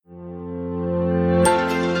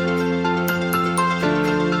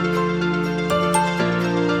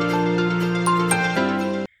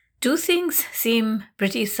seem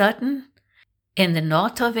pretty certain. In the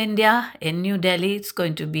north of India, in New Delhi, it's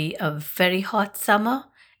going to be a very hot summer.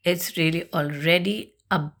 It's really already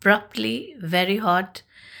abruptly very hot,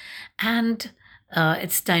 and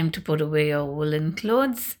it's time to put away your woolen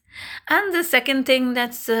clothes. And the second thing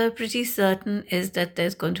that's pretty certain is that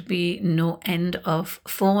there's going to be no end of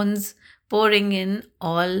phones pouring in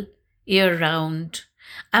all year round.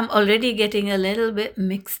 I'm already getting a little bit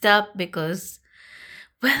mixed up because,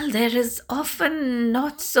 well, there is often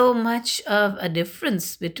not so much of a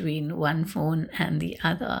difference between one phone and the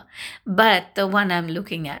other. But the one I'm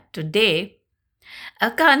looking at today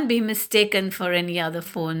can't be mistaken for any other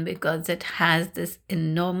phone because it has this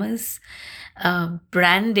enormous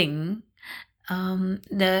branding,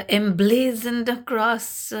 the emblazoned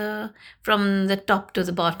across from the top to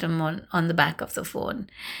the bottom on the back of the phone.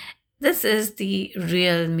 This is the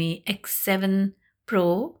Realme X7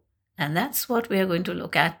 Pro, and that's what we are going to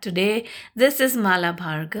look at today. This is Mala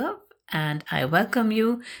Bhargav, and I welcome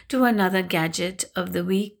you to another gadget of the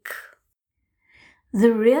week.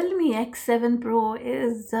 The Realme X7 Pro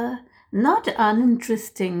is not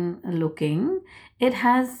uninteresting looking. It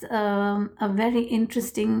has a very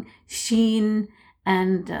interesting sheen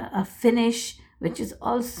and a finish which is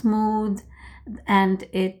all smooth, and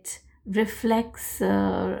it reflects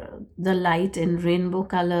the light in rainbow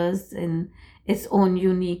colors in its own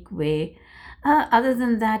unique way. Other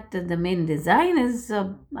than that, the main design is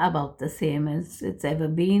about the same as it's ever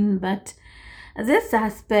been, but this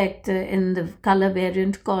aspect in the color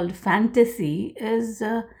variant called Fantasy is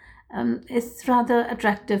rather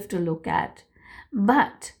attractive to look at.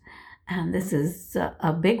 But, and this is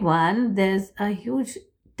a big one, there's a huge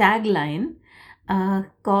tagline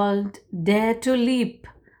called Dare to Leap,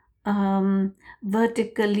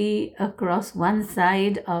 vertically across one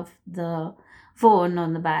side of the phone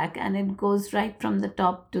on the back, and it goes right from the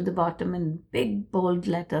top to the bottom in big bold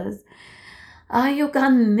letters. You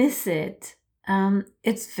can't miss it.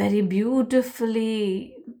 It's very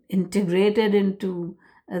beautifully integrated into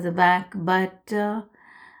the back, but do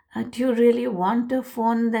you really want a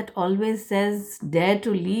phone that always says dare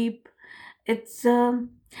to leap? It's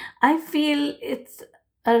I feel it's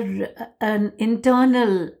an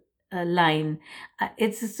internal line.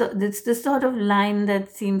 It's the sort of line that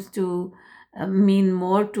seems to mean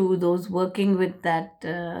more to those working with that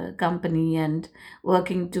company and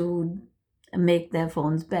working to make their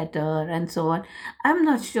phones better and so on. I'm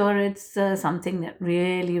not sure it's something that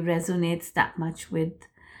really resonates that much with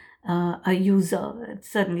a user. It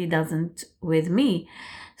certainly doesn't with me.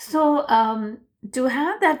 So to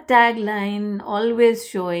have that tagline always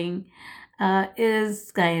showing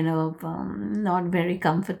is kind of not very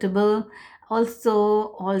comfortable. Also,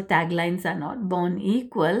 all taglines are not born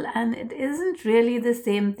equal, and it isn't really the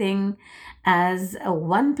same thing as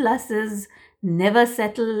OnePlus's Never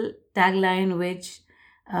Settle tagline, which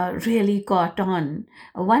really caught on.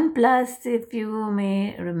 OnePlus, if you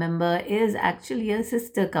may remember, is actually a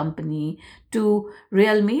sister company to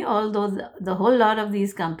Realme, although the whole lot of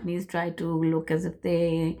these companies try to look as if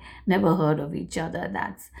they never heard of each other.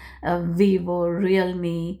 That's Vivo,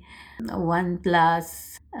 Realme,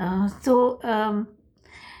 OnePlus.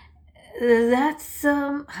 That's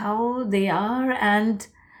how they are, and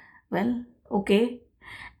well, okay.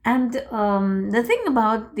 And the thing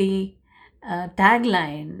about the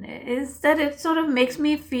tagline is that it sort of makes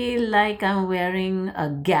me feel like I'm wearing a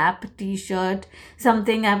Gap t-shirt.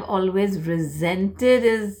 Something I've always resented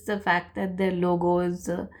is the fact that their logo is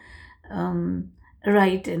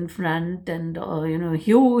right in front and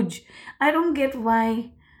huge. I don't get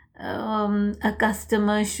why a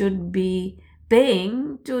customer should be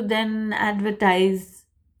paying to then advertise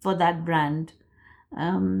for that brand.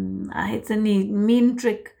 It's a mean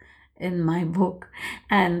trick in my book,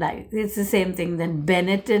 and it's the same thing that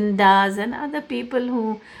Benetton does and other people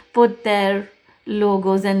who put their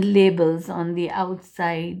logos and labels on the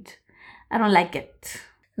outside. I don't like it.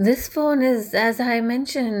 This phone is, as I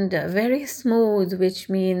mentioned, very smooth, which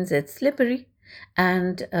means it's slippery,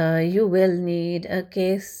 and you will need a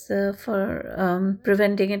case for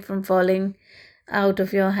preventing it from falling out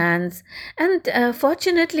of your hands. And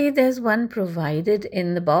fortunately, there's one provided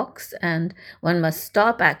in the box, and one must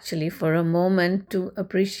stop actually for a moment to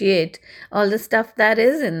appreciate all the stuff that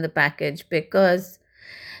is in the package, because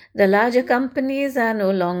the larger companies are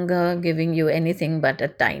no longer giving you anything but a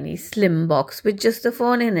tiny slim box with just the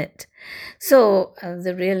phone in it. So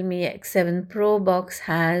the Realme X7 Pro box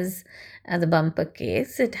has the bumper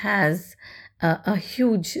case. It has a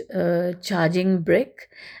huge charging brick,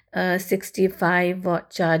 65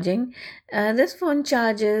 watt charging. This phone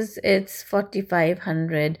charges its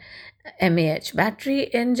 4500 mAh battery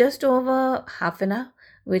in just over half an hour,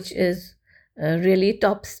 which is really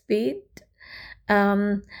top speed.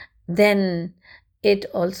 Um, then it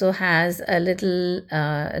also has a little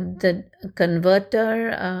the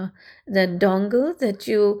converter, the dongle that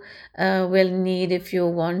you will need if you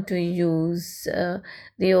want to use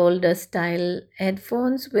the older style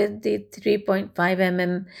headphones with the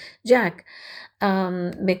 3.5 jack,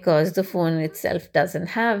 because the phone itself doesn't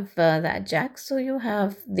have that jack, so you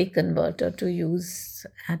have the converter to use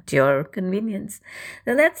at your convenience.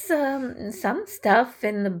 So that's some stuff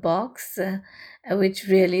in the box, which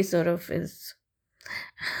really sort of is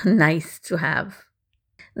nice to have.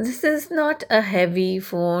 This is not a heavy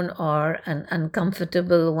phone or an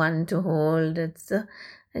uncomfortable one to hold. It's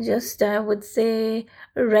just, I would say,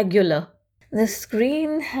 regular. The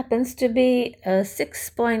screen happens to be a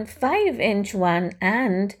 6.5-inch one,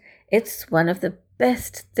 and it's one of the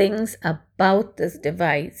best things about this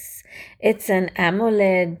device. It's an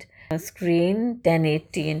AMOLED screen,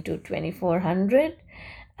 1080 into 2400,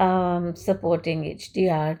 supporting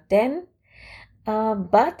HDR10.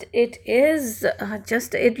 But it is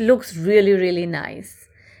it looks really, really nice.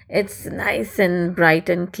 It's nice and bright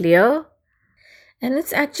and clear. And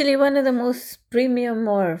it's actually one of the most premium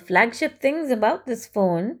or flagship things about this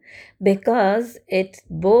phone, because it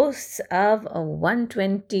boasts of a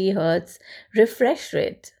 120 hertz refresh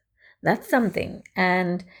rate. That's something.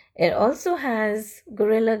 And it also has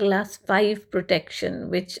Gorilla Glass 5 protection,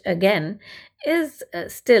 which again is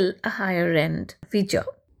still a higher end feature.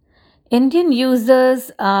 Indian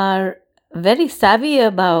users are very savvy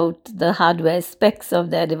about the hardware specs of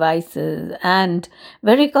their devices and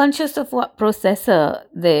very conscious of what processor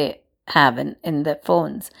they have in their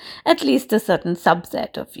phones, at least a certain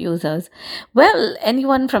subset of users. Well,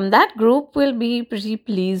 anyone from that group will be pretty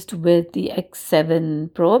pleased with the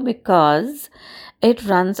X7 Pro because it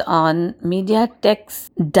runs on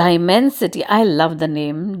MediaTek's Dimensity. I love the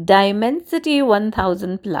name Dimensity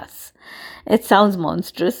 1000 Plus. It sounds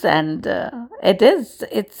monstrous, and it is.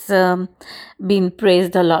 It's been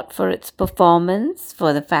praised a lot for its performance,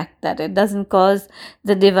 for the fact that it doesn't cause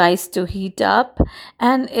the device to heat up,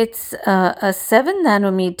 and it's a 7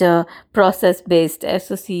 nanometer process based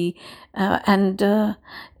SoC. And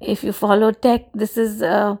if you follow tech, this is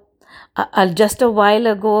just a while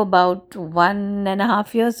ago, about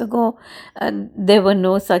 1.5 years ago, there were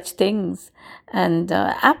no such things. And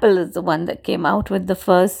Apple is the one that came out with the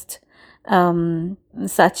first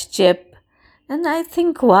such chip, and I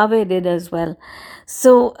think Huawei did as well.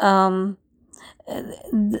 So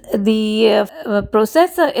the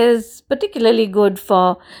processor is particularly good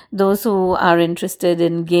for those who are interested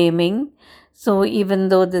in gaming. So even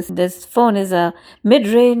though this phone is a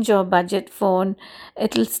mid-range or budget phone,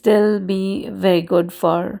 it'll still be very good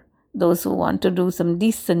for those who want to do some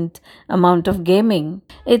decent amount of gaming.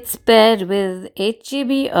 It's paired with 8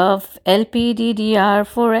 GB of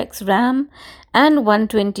LPDDR4X RAM and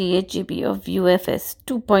 128 GB of UFS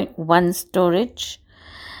 2.1 storage.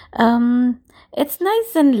 It's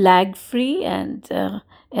nice and lag free, and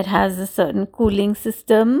it has a certain cooling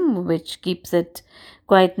system which keeps it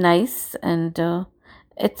quite nice, and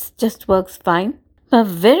it just works fine. But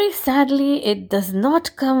very sadly, it does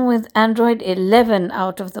not come with Android 11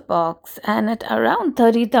 out of the box, and at around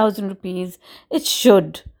 30,000 rupees, it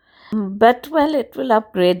should. But well, it will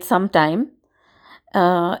upgrade sometime.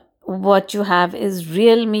 What you have is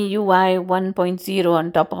Realme UI 1.0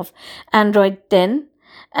 on top of Android 10.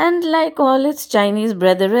 And like all its Chinese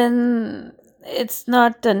brethren, it's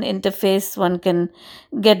not an interface one can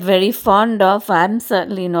get very fond of. I'm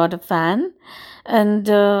certainly not a fan. And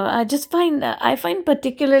I find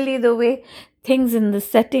particularly the way things in the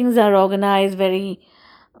settings are organized very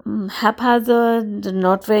haphazard,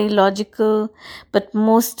 not very logical. But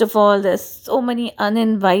most of all, there's so many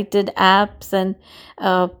uninvited apps and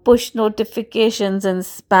push notifications and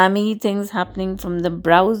spammy things happening from the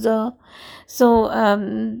browser. So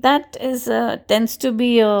that is tends to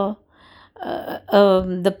be the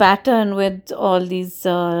pattern with all these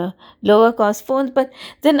lower cost phones. But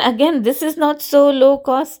then again, this is not so low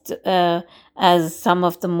cost as some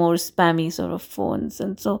of the more spammy sort of phones,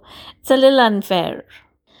 and so it's a little unfair.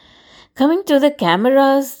 Coming to the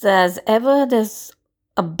cameras, as ever, there's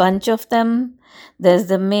a bunch of them. There's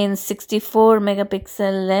the main 64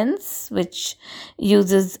 megapixel lens, which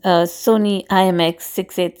uses a Sony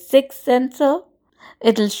IMX686 sensor.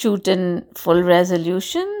 It'll shoot in full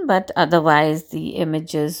resolution, but otherwise the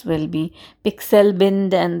images will be pixel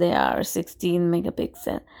binned, and they are 16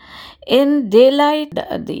 megapixel. In daylight,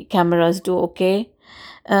 the cameras do okay.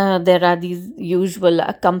 There are these usual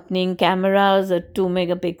accompanying cameras, a 2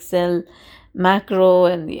 megapixel macro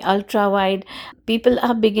and the ultra wide. People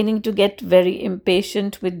are beginning to get very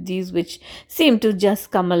impatient with these, which seem to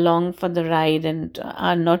just come along for the ride and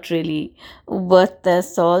are not really worth their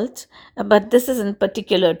salt. But this isn't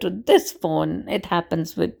particular to this phone, it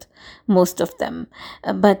happens with most of them.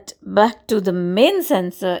 But back to the main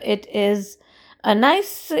sensor, it is a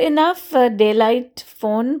nice enough daylight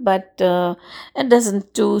phone, but it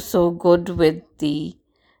doesn't do so good with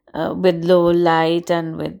low light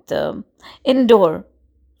and with indoor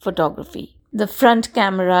photography. The front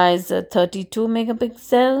camera is a 32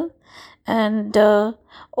 megapixel, and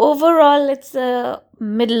overall it's a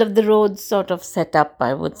middle of the road sort of setup,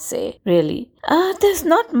 I would say. Really, there's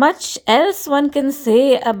not much else one can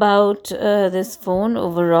say about this phone.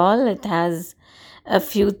 Overall, it has a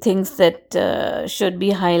few things that should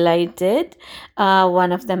be highlighted.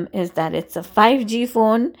 One of them is that it's a 5G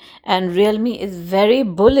phone, and Realme is very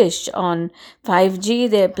bullish on 5G.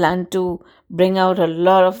 They plan to bring out a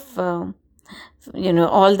lot of, all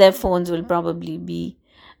their phones will probably be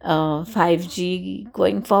 5G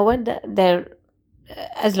going forward. They're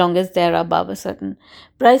as long as they're above a certain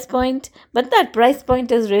price point. But that price point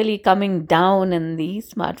is really coming down in the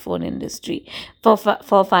smartphone industry for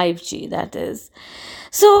 5G, that is.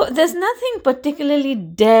 So there's nothing particularly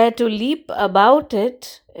dare to leap about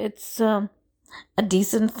it. It's a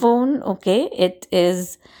decent phone, okay? It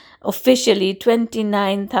is officially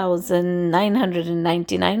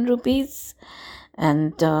 29,999 rupees.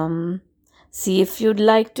 And see if you'd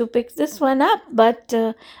like to pick this one up. But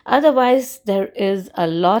otherwise, there is a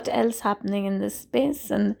lot else happening in this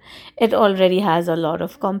space, and it already has a lot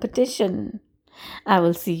of competition. I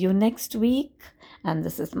will see you next week, and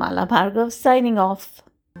this is Mala Bhargav signing off.